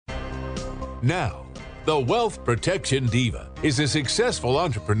Now, the Wealth Protection Diva is a successful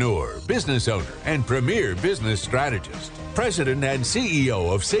entrepreneur, business owner, and premier business strategist, president and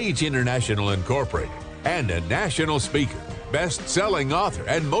CEO of Sage International Incorporated, and a national speaker, best-selling author,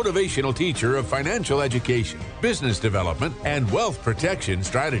 and motivational teacher of financial education, business development, and wealth protection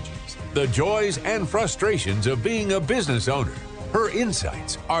strategies. The joys and frustrations of being a business owner. Her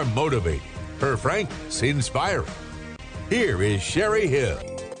insights are motivating, her frankness inspiring. Here is Sherry Hill.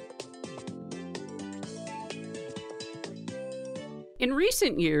 In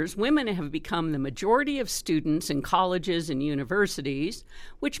recent years, women have become the majority of students in colleges and universities,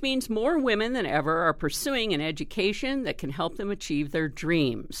 which means more women than ever are pursuing an education that can help them achieve their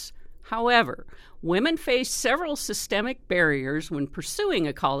dreams. However, women face several systemic barriers when pursuing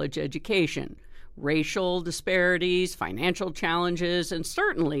a college education: racial disparities, financial challenges, and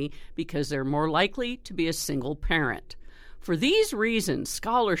certainly because they're more likely to be a single parent. For these reasons,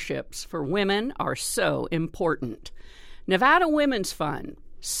 scholarships for women are so important. Nevada Women's Fund,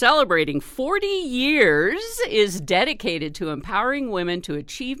 celebrating 40 years, is dedicated to empowering women to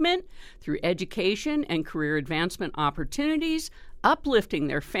achievement through education and career advancement opportunities, uplifting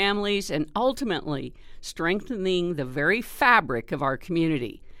their families, and ultimately strengthening the very fabric of our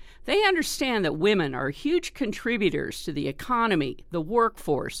community. They understand that women are huge contributors to the economy, the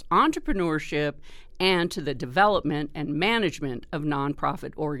workforce, entrepreneurship, and to the development and management of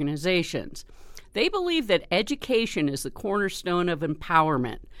nonprofit organizations. They believe that education is the cornerstone of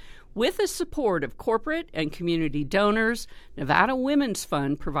empowerment. With the support of corporate and community donors, Nevada Women's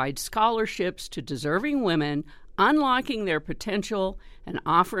Fund provides scholarships to deserving women, unlocking their potential and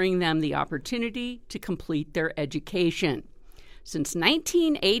offering them the opportunity to complete their education. Since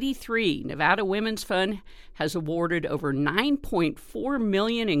 1983, Nevada Women's Fund has awarded over $9.4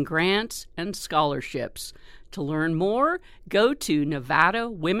 million in grants and scholarships. To learn more, go to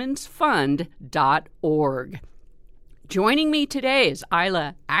nevadawomensfund.org. Joining me today is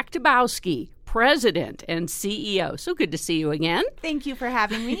Isla Atchtabowski, President and CEO. So good to see you again. Thank you for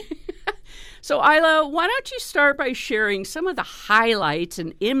having me. So, Isla, why don't you start by sharing some of the highlights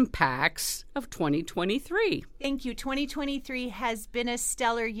and impacts of 2023? Thank you. 2023 has been a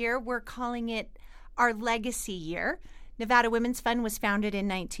stellar year. We're calling it our legacy year. Nevada Women's Fund was founded in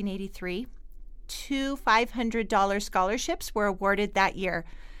 1983. 2 $500 scholarships were awarded that year.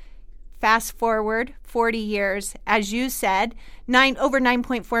 Fast forward 40 years, as you said, over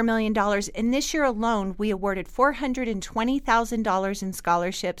 $9.4 million. And this year alone, we awarded $420,000 in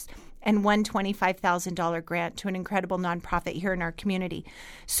scholarships and one $25,000 grant to an incredible nonprofit here in our community.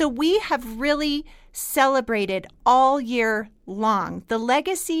 So we have really celebrated all year long the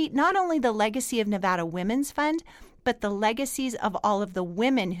legacy, not only the legacy of Nevada Women's Fund, but the legacies of all of the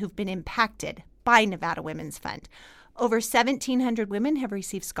women who've been impacted by Nevada Women's Fund. Over 1,700 women have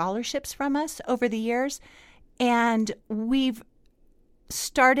received scholarships from us over the years, and we've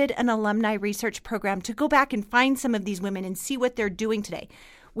started an alumni research program to go back and find some of these women and see what they're doing today.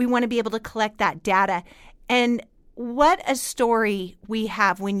 We want to be able to collect that data. And what a story we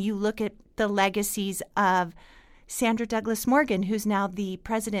have when you look at the legacies of Sandra Douglas Morgan, who's now the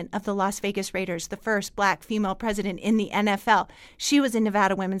president of the Las Vegas Raiders, the first Black female president in the NFL. She was a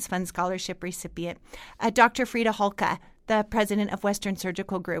Nevada Women's Fund scholarship recipient. Dr. Frida Holka, the president of Western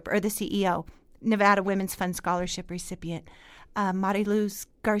Surgical Group, or the CEO, Nevada Women's Fund scholarship recipient. Mariluz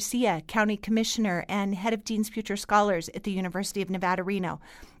Garcia, county commissioner and head of Dean's Future Scholars at the University of Nevada, Reno.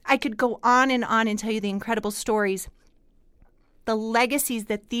 I could go on and tell you the incredible stories, the legacies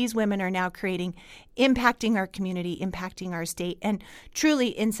that these women are now creating, impacting our community, impacting our state, and truly,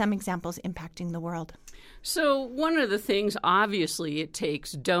 in some examples, impacting the world. So one of the things, obviously, it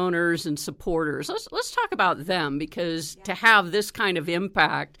takes donors and supporters. Let's talk about them, because to have this kind of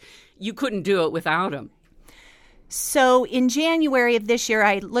impact, you couldn't do it without them. So in January of this year,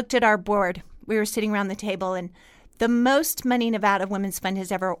 I looked at our board. We were sitting around the table, and the most money Nevada Women's Fund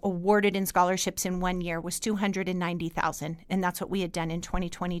has ever awarded in scholarships in 1 year was $290,000, and that's what we had done in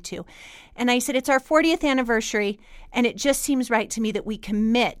 2022. And I said, it's our 40th anniversary, and it just seems right to me that we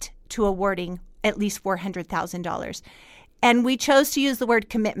commit to awarding at least $400,000. And we chose to use the word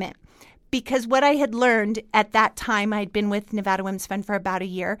commitment because what I had learned at that time, I'd been with Nevada Women's Fund for about a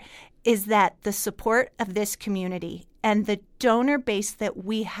year, is that the support of this community and the donor base that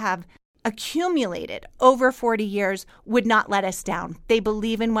we have accumulated over 40 years would not let us down. They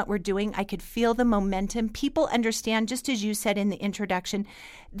believe in what we're doing. I could feel the momentum. People understand, just as you said in the introduction,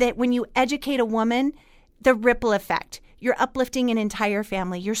 that when you educate a woman, the ripple effect, you're uplifting an entire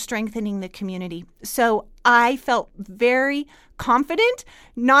family, you're strengthening the community. So I felt very confident.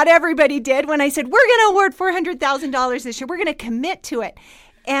 Not everybody did when I said, we're going to award $400,000 this year. We're going to commit to it.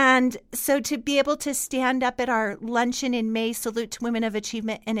 And so to be able to stand up at our luncheon in May, salute to Women of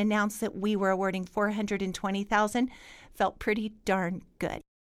Achievement, and announce that we were awarding $420,000 felt pretty darn good.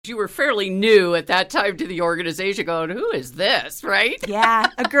 You were fairly new at that time to the organization going, who is this, right? Yeah,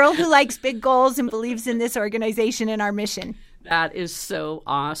 a girl who likes big goals and believes in this organization and our mission. That is so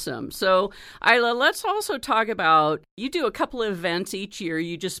awesome. So, Isla, let's also talk about, you do a couple of events each year.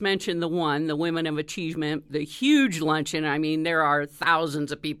 You just mentioned the one, the Women of Achievement, the huge luncheon. I mean, there are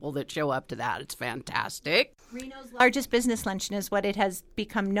thousands of people that show up to that. It's fantastic. Reno's largest business luncheon is what it has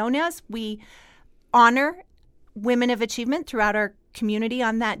become known as. We honor Women of Achievement throughout our community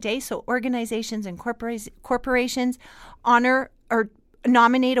on that day. So organizations and corporations honor or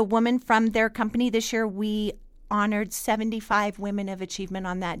nominate a woman from their company. This year, we honored 75 Women of Achievement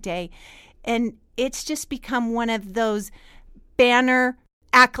on that day. And it's just become one of those banner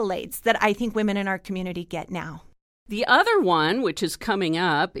accolades that I think women in our community get now. The other one, which is coming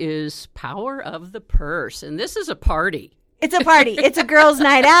up, is Power of the Purse. And this is a party. It's a party. It's a girls'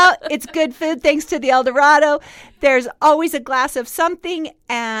 night out. It's good food thanks to the El Dorado. There's always a glass of something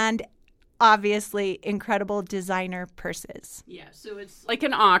and obviously incredible designer purses. Yeah, so it's like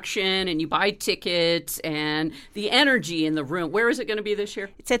an auction and you buy tickets and the energy in the room. Where is it going to be this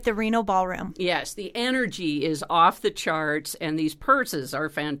year? It's at the Reno Ballroom. Yes, the energy is off the charts and these purses are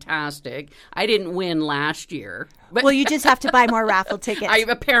fantastic. I didn't win last year. But well, you just have to buy more raffle tickets.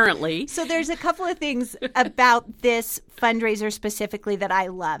 Apparently. So there's a couple of things about this fundraiser specifically that I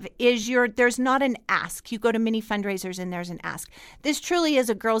love. There's not an ask. You go to many fundraisers and there's an ask. This truly is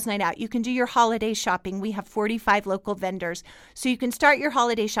a girls' night out. You can do your holiday shopping. We have 45 local vendors. So you can start your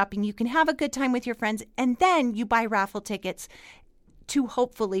holiday shopping. You can have a good time with your friends. And then you buy raffle tickets to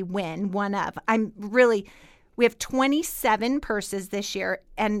hopefully win one of. We have 27 purses this year,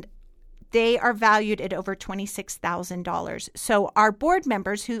 and they are valued at over $26,000. So our board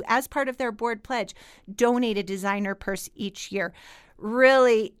members, who as part of their board pledge donate a designer purse each year,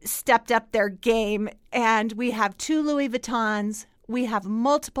 really stepped up their game. And we have 2 Louis Vuittons. We have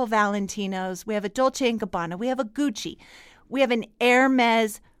multiple Valentinos. We have a Dolce & Gabbana. We have a Gucci. We have an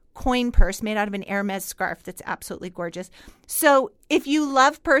Hermes coin purse made out of an Hermes scarf that's absolutely gorgeous. So if you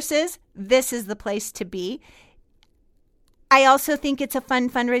love purses, this is the place to be. I also think it's a fun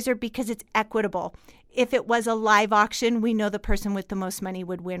fundraiser because it's equitable. If it was a live auction, we know the person with the most money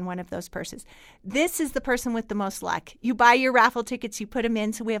would win one of those purses. This is the person with the most luck. You buy your raffle tickets, you put them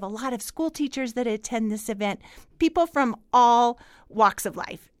in. So we have a lot of school teachers that attend this event, people from all walks of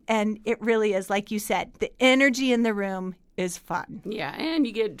life. And it really is, like you said, the energy in the room is fun. Yeah, and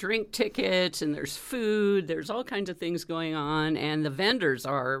you get drink tickets and there's food. There's all kinds of things going on. And the vendors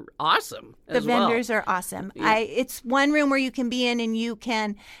are awesome as well. The vendors are awesome. Yeah. It's one room where you can be in and you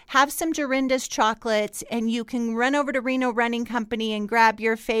can have some Dorinda's chocolates and you can run over to Reno Running Company and grab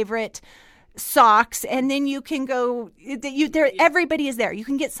your favorite socks, and then you can go everybody is there. You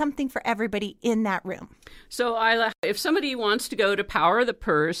can get something for everybody in that room. So Isla, if somebody wants to go to Power of the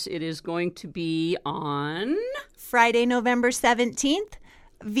Purse, it is going to be on Friday, November 17th.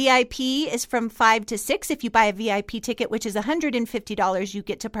 VIP is from 5 to 6. If you buy a VIP ticket, which is $150, you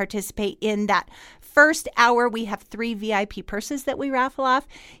get to participate in that first hour. We have 3 VIP purses that we raffle off.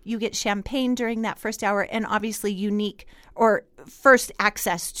 You get champagne during that first hour and obviously unique or first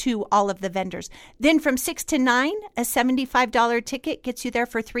access to all of the vendors. Then from 6 to 9, a $75 ticket gets you there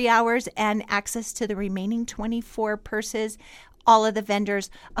for 3 hours and access to the remaining 24 purses, all of the vendors,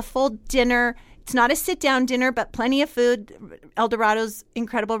 a full dinner. It's not a sit-down dinner, but plenty of food. El Dorado's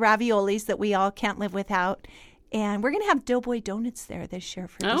incredible raviolis that we all can't live without. And we're going to have Doughboy Donuts there this year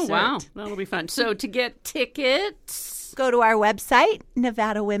for dessert. Oh, wow. That'll be fun. So to get tickets, go to our website,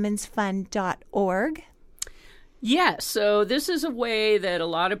 nevadawomensfund.org. Yeah, so this is a way that a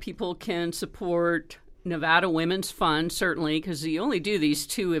lot of people can support Nevada Women's Fund, certainly, because you only do these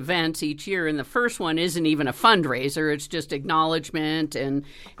 2 events each year, and the first one isn't even a fundraiser. It's just acknowledgement and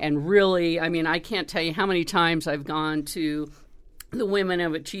really, I mean, I can't tell you how many times I've gone to the Women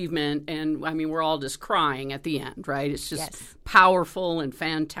of Achievement, and I mean, we're all just crying at the end, right? It's just powerful and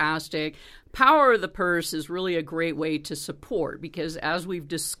fantastic. Power of the Purse is really a great way to support because, as we've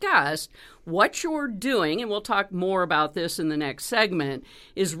discussed, what you're doing, and we'll talk more about this in the next segment,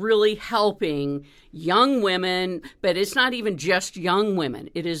 is really helping young women, but it's not even just young women.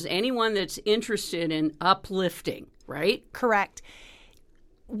 It is anyone that's interested in uplifting, right? Correct.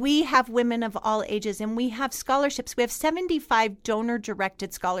 we have women of all ages, and we have scholarships. We have 75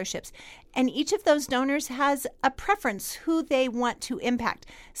 donor-directed scholarships, and each of those donors has a preference who they want to impact.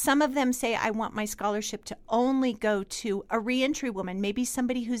 Some of them say, I want my scholarship to only go to a reentry woman, maybe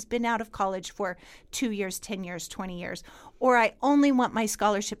somebody who's been out of college for 2 years, 10 years, 20 years, or I only want my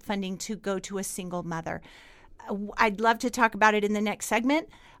scholarship funding to go to a single mother. I'd love to talk about it in the next segment.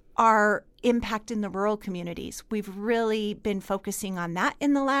 Our impact in the rural communities. We've really been focusing on that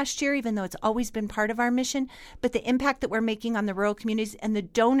in the last year, even though it's always been part of our mission. But the impact that we're making on the rural communities and the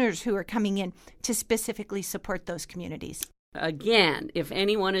donors who are coming in to specifically support those communities. Again, if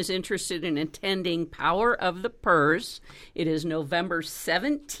anyone is interested in attending Power of the Purse, it is November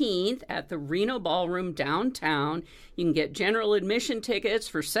 17th at the Reno Ballroom downtown. You can get general admission tickets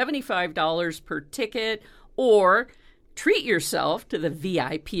for $75 per ticket, or treat yourself to the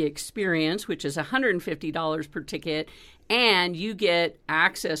VIP experience, which is $150 per ticket, and you get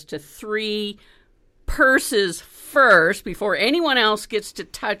access to 3 purses first before anyone else gets to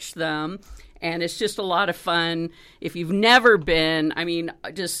touch them. And it's just a lot of fun. If you've never been,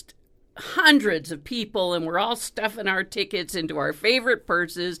 just hundreds of people, and we're all stuffing our tickets into our favorite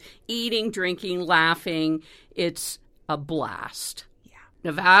purses, eating, drinking, laughing. It's a blast.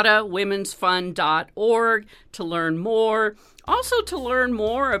 NevadaWomen'sFund.org to learn more. Also to learn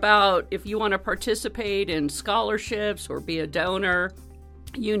more about if you want to participate in scholarships or be a donor,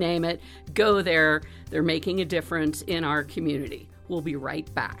 you name it, go there. They're making a difference in our community. We'll be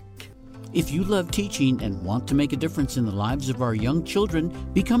right back. If you love teaching and want to make a difference in the lives of our young children,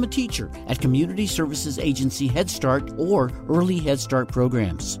 become a teacher at Community Services Agency Head Start or Early Head Start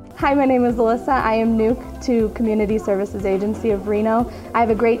programs. Hi, my name is Alyssa. I am new to Community Services Agency of Reno. I have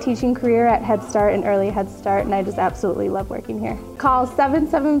a great teaching career at Head Start and Early Head Start, and I just absolutely love working here. Call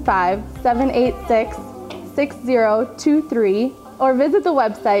 775-786-6023 or visit the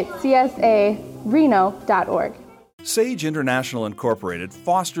website csareno.org. Sage International Incorporated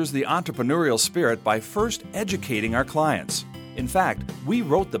fosters the entrepreneurial spirit by first educating our clients. In fact, we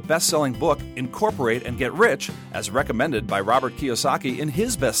wrote the best-selling book, Incorporate and Get Rich, as recommended by Robert Kiyosaki in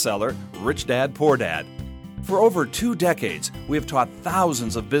his bestseller, Rich Dad, Poor Dad. For over 2 decades, we have taught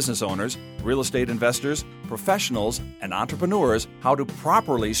thousands of business owners, real estate investors, professionals, and entrepreneurs how to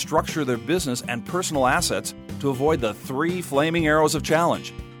properly structure their business and personal assets to avoid the 3 flaming arrows of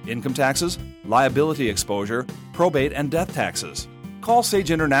challenge: income taxes, liability exposure, probate, and death taxes. Call Sage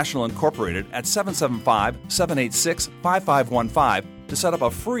International Incorporated at 775-786-5515 to set up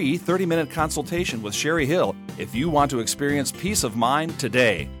a free 30-minute consultation with Sherry Hill if you want to experience peace of mind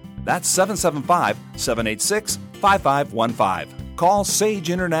today. That's 775-786-5515. Call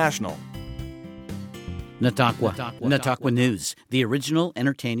Sage International. Nataqua News, the original,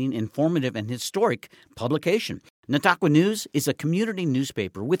 entertaining, informative, and historic publication. Nataqua News is a community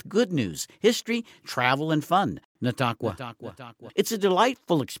newspaper with good news, history, travel, and fun. Nataqua. It's a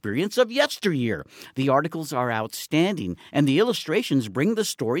delightful experience of yesteryear. The articles are outstanding, and the illustrations bring the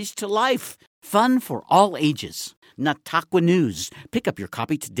stories to life. Fun for all ages. Nataqua News. Pick up your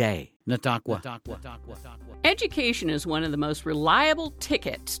copy today. Nataqua. Education is one of the most reliable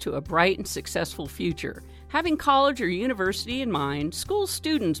tickets to a bright and successful future. Having college or university in mind, school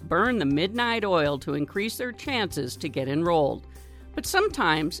students burn the midnight oil to increase their chances to get enrolled. But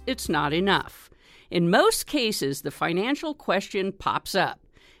sometimes it's not enough. In most cases, the financial question pops up.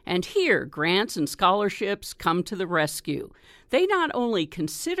 And here, grants and scholarships come to the rescue. They not only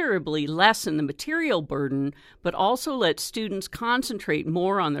considerably lessen the material burden, but also let students concentrate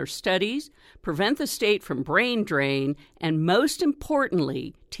more on their studies, prevent the state from brain drain, and most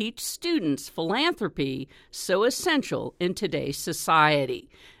importantly, teach students philanthropy, so essential in today's society.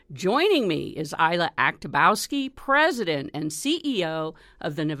 Joining me is Isla Atchtabowski, President and CEO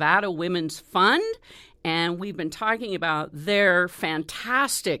of the Nevada Women's Fund. And we've been talking about their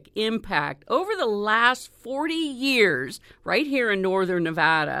fantastic impact over the last 40 years right here in northern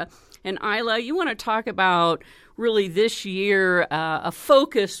Nevada. And Isla, you want to talk about really this year a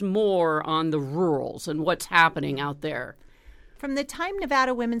focus more on the rurals and what's happening out there. From the time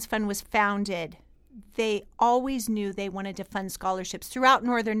Nevada Women's Fund was founded, they always knew they wanted to fund scholarships throughout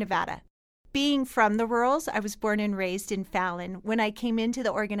northern Nevada. Being from the rurals, I was born and raised in Fallon. When I came into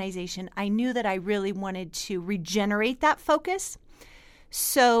the organization, I knew that I really wanted to regenerate that focus.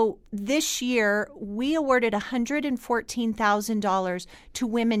 So this year, we awarded $114,000 to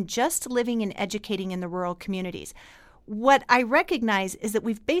women just living and educating in the rural communities. What I recognize is that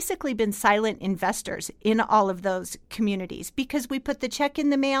we've basically been silent investors in all of those communities because we put the check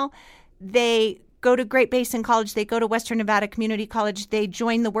in the mail, they go to Great Basin College, they go to Western Nevada Community College, they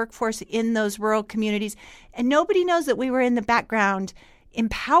join the workforce in those rural communities, and nobody knows that we were in the background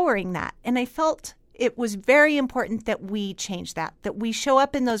empowering that. And I felt it was very important that we change that we show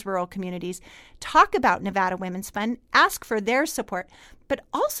up in those rural communities, talk about Nevada Women's Fund, ask for their support, but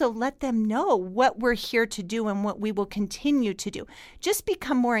also let them know what we're here to do and what we will continue to do. Just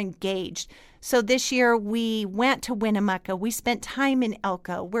become more engaged. So this year we went to Winnemucca. We spent time in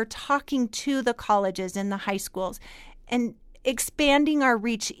Elko. We're talking to the colleges and the high schools and expanding our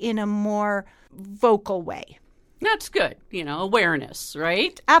reach in a more vocal way. That's good, awareness,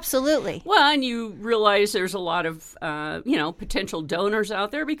 right? Absolutely. Well, and you realize there's a lot of, potential donors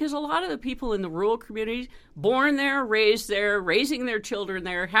out there because a lot of the people in the rural communities, born there, raised there, raising their children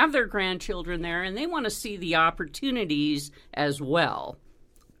there, have their grandchildren there, and they want to see the opportunities as well.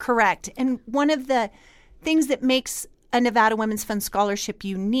 Correct. And one of the things that makes a Nevada Women's Fund scholarship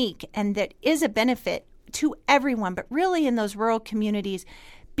unique and that is a benefit to everyone, but really in those rural communities,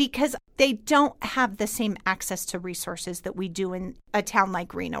 because they don't have the same access to resources that we do in a town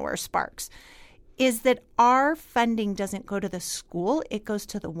like Reno or Sparks, is that our funding doesn't go to the school, it goes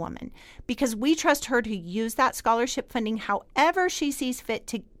to the woman. Because we trust her to use that scholarship funding however she sees fit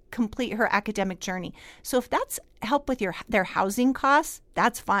to complete her academic journey. So if that's help with their housing costs,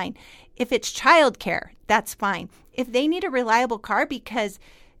 that's fine. If it's childcare, that's fine. If they need a reliable car because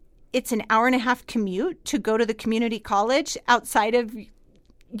it's an hour-and-a-half commute to go to the community college outside of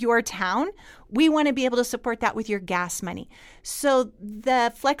your town, we want to be able to support that with your gas money. So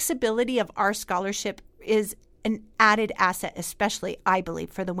the flexibility of our scholarship is an added asset, especially, I believe,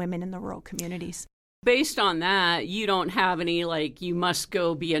 for the women in the rural communities. Based on that, you don't have any, you must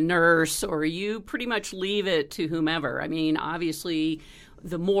go be a nurse, or you pretty much leave it to whomever. I mean, obviously,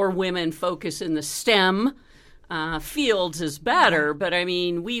 the more women focus in the STEM fields is better, but I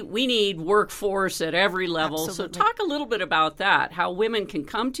mean, we need workforce at every level. Absolutely. So talk a little bit about that, how women can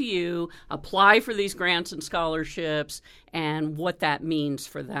come to you, apply for these grants and scholarships, and what that means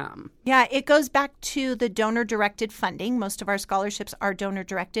for them. Yeah, it goes back to the donor-directed funding. Most of our scholarships are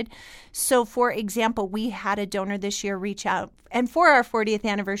donor-directed. So, for example, we had a donor this year reach out, and for our 40th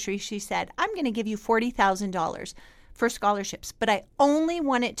anniversary, she said, I'm going to give you $40,000 for scholarships, but I only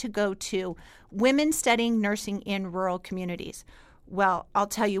want it to go to women studying nursing in rural communities. Well, I'll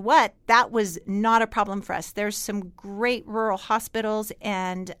tell you what, that was not a problem for us. There's some great rural hospitals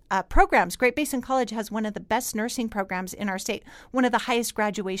and programs. Great Basin College has one of the best nursing programs in our state, one of the highest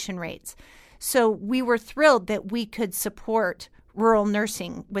graduation rates. So we were thrilled that we could support rural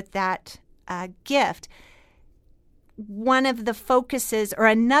nursing with that gift. One of the focuses, or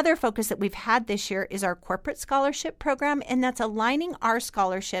another focus that we've had this year, is our corporate scholarship program, and that's aligning our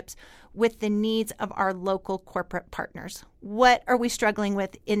scholarships with the needs of our local corporate partners. What are we struggling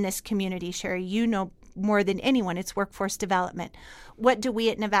with in this community, Sherry? You know more than anyone, it's workforce development. What do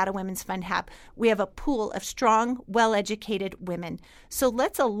we at Nevada Women's Fund have? We have a pool of strong, well-educated women. So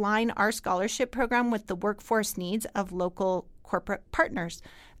let's align our scholarship program with the workforce needs of local corporate partners.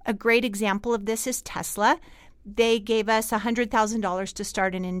 A great example of this is Tesla. They gave us $100,000 to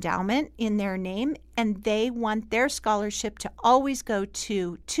start an endowment in their name, and they want their scholarship to always go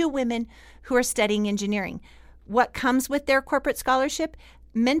to 2 women who are studying engineering. What comes with their corporate scholarship?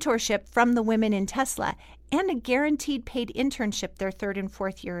 Mentorship from the women in Tesla and a guaranteed paid internship their 3rd and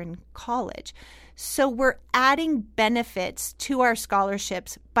 4th year in college. So we're adding benefits to our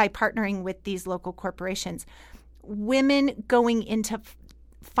scholarships by partnering with these local corporations. Women going into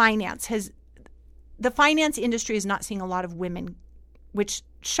finance the finance industry is not seeing a lot of women, which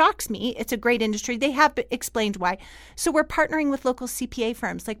shocks me. It's a great industry. They have explained why. So we're partnering with local CPA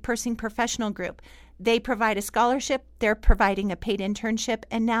firms like Persing Professional Group. They provide a scholarship, they're providing a paid internship,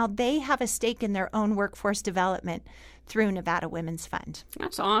 and now they have a stake in their own workforce development through Nevada Women's Fund.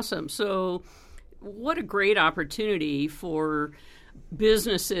 That's awesome. So what a great opportunity for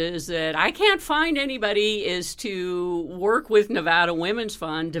businesses that I can't find anybody is to work with Nevada Women's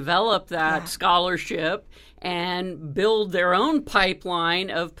Fund, develop that scholarship, and build their own pipeline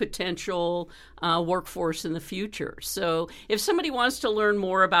of potential workforce in the future. So if somebody wants to learn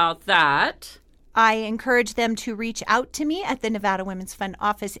more about that, I encourage them to reach out to me at the Nevada Women's Fund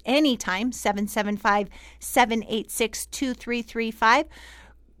office anytime, 775-786-2335.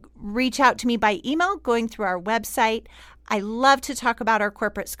 Reach out to me by email, going through our website. I love to talk about our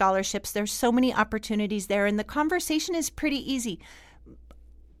corporate scholarships. There's so many opportunities there, and the conversation is pretty easy.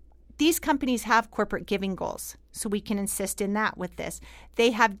 These companies have corporate giving goals, so we can insist in that with this.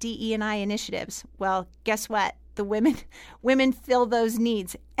 They have DE&I initiatives. Well, guess what? The women fill those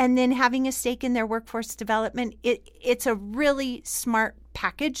needs. And then having a stake in their workforce development, it's a really smart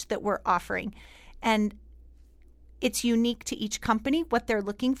package that we're offering. And it's unique to each company, what they're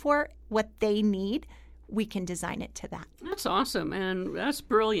looking for, what they need. we can design it to that. That's awesome, and that's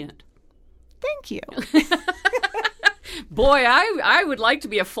brilliant. Thank you. Boy, I would like to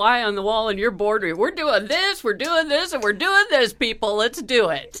be a fly on the wall in your boardroom. We're doing this, and we're doing this, people. Let's do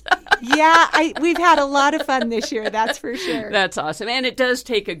it. Yeah, we've had a lot of fun this year, that's for sure. That's awesome. And it does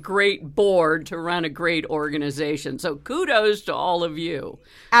take a great board to run a great organization. So kudos to all of you.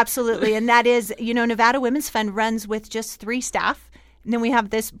 Absolutely. And that is, Nevada Women's Fund runs with just 3 staff. And then we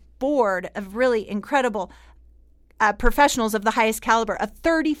have this board of really incredible professionals of the highest caliber, of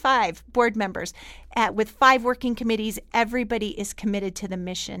 35 board members with 5 working committees. Everybody is committed to the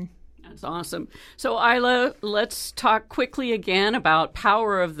mission. That's awesome. So, Isla, let's talk quickly again about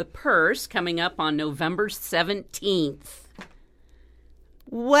Power of the Purse coming up on November 17th.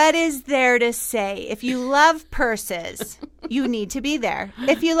 What is there to say? If you love purses, you need to be there.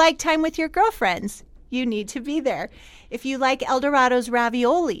 If you like time with your girlfriends, you need to be there. If you like Eldorado's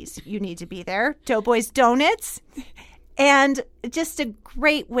raviolis, you need to be there. Doughboy's Donuts. And just a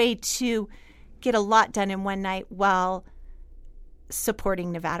great way to get a lot done in one night while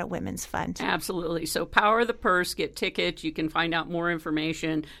supporting Nevada Women's Fund. Absolutely. So Power of the Purse, get tickets. You can find out more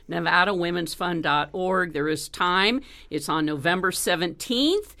information, NevadaWomen'sFund.org. There is time. It's on November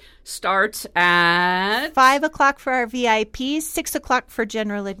 17th. Starts at 5 o'clock for our VIPs, 6 o'clock for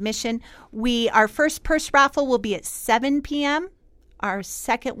general admission. Our first purse raffle will be at 7 p.m. Our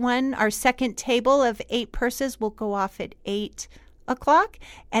second table of 8 purses will go off at 8 o'clock,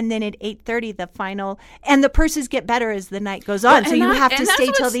 and then at 8:30 the final, and the purses get better as the night goes on, so you have to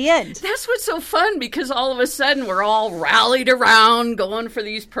stay till the end. That's what's so fun, because all of a sudden we're all rallied around going for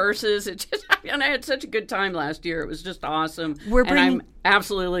these purses. And I had such a good time last year. It was just awesome. I'm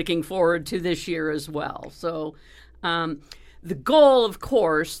absolutely looking forward to this year as well. So the goal, of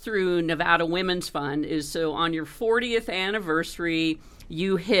course, through Nevada Women's Fund is so on your 40th anniversary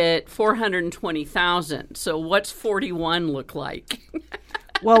you hit 420,000. So what's 41 look like?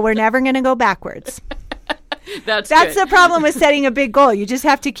 Well, we're never going to go backwards. That's the problem with setting a big goal. You just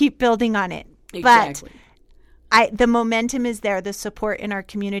have to keep building on it. Exactly. But the momentum is there. The support in our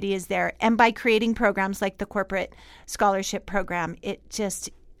community is there. And by creating programs like the Corporate Scholarship Program,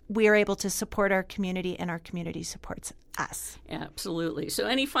 we are able to support our community, and our community supports us. Absolutely. So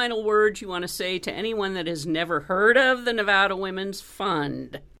any final words you want to say to anyone that has never heard of the Nevada Women's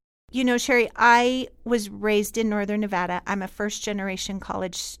Fund? Sherry, I was raised in Northern Nevada. I'm a first-generation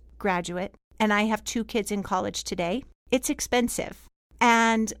college graduate, and I have 2 kids in college today. It's expensive.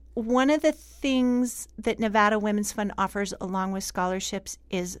 And one of the things that Nevada Women's Fund offers along with scholarships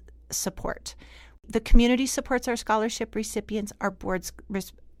is support. The community supports our scholarship recipients. Our board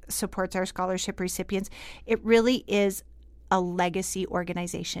supports our scholarship recipients. It really is a legacy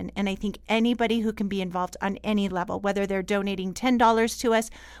organization. And I think anybody who can be involved on any level, whether they're donating $10 to us,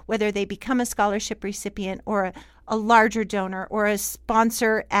 whether they become a scholarship recipient or a larger donor or a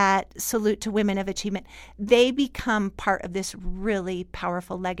sponsor at Salute to Women of Achievement, they become part of this really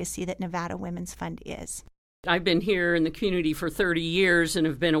powerful legacy that Nevada Women's Fund is. I've been here in the community for 30 years and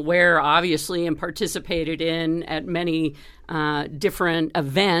have been aware, obviously, and participated at many different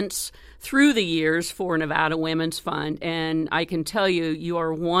events through the years for Nevada Women's Fund. And I can tell you, you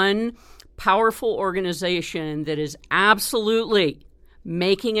are one powerful organization that is absolutely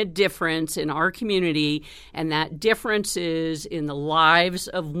making a difference in our community, and that difference is in the lives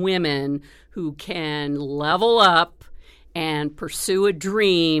of women who can level up and pursue a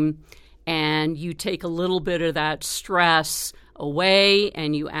dream. And you take a little bit of that stress away,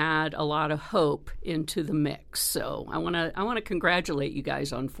 and you add a lot of hope into the mix. So I want to congratulate you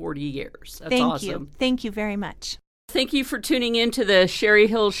guys on 40 years. That's awesome. Thank you very much. Thank you for tuning in to the Sherry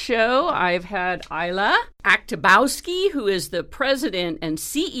Hill Show. I've had Isla Atchtabowski, who is the president and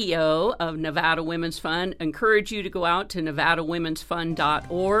CEO of Nevada Women's Fund. I encourage you to go out to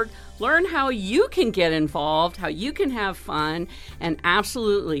NevadaWomen'sFund.org. Learn how you can get involved, how you can have fun, and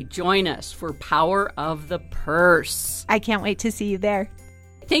absolutely join us for Power of the Purse. I can't wait to see you there.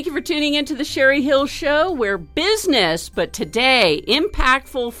 Thank you for tuning into the Sherry Hill Show, where business, but today,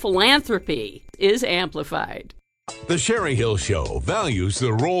 impactful philanthropy is amplified. The Sherry Hill Show values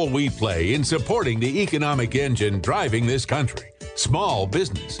the role we play in supporting the economic engine driving this country. Small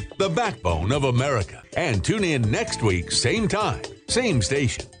business, the backbone of America. And tune in next week, same time, same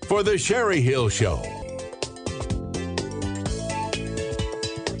station, for The Sherry Hill Show.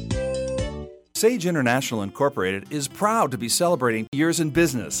 Sage International Incorporated is proud to be celebrating years in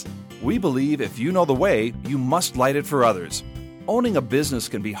business. We believe if you know the way, you must light it for others. Owning a business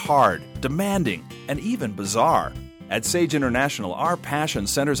can be hard, demanding, and even bizarre. At Sage International, our passion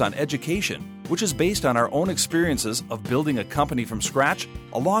centers on education, which is based on our own experiences of building a company from scratch,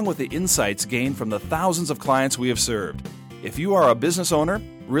 along with the insights gained from the thousands of clients we have served. If you are a business owner,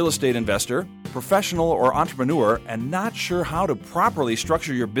 real estate investor, professional, or entrepreneur and not sure how to properly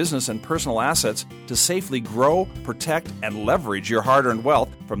structure your business and personal assets to safely grow, protect, and leverage your hard-earned wealth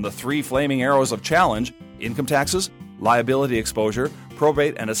from the 3 flaming arrows of challenge, income taxes, liability exposure,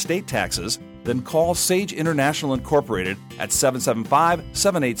 probate, and estate taxes, then call Sage International Incorporated at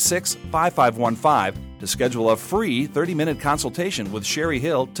 775-786-5515 to schedule a free 30-minute consultation with Sherry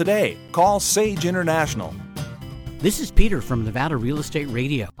Hill today. Call Sage International. This is Peter from Nevada Real Estate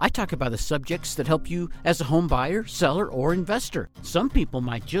Radio. I talk about the subjects that help you as a home buyer, seller, or investor. Some people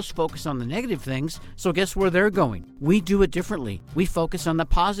might just focus on the negative things, so guess where they're going? We do it differently. We focus on the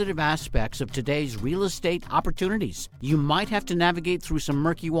positive aspects of today's real estate opportunities. You might have to navigate through some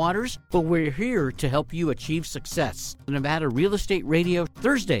murky waters, but we're here to help you achieve success. Nevada Real Estate Radio,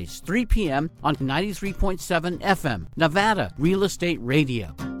 Thursdays, 3 p.m. on 93.7 FM. Nevada Real Estate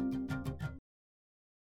Radio.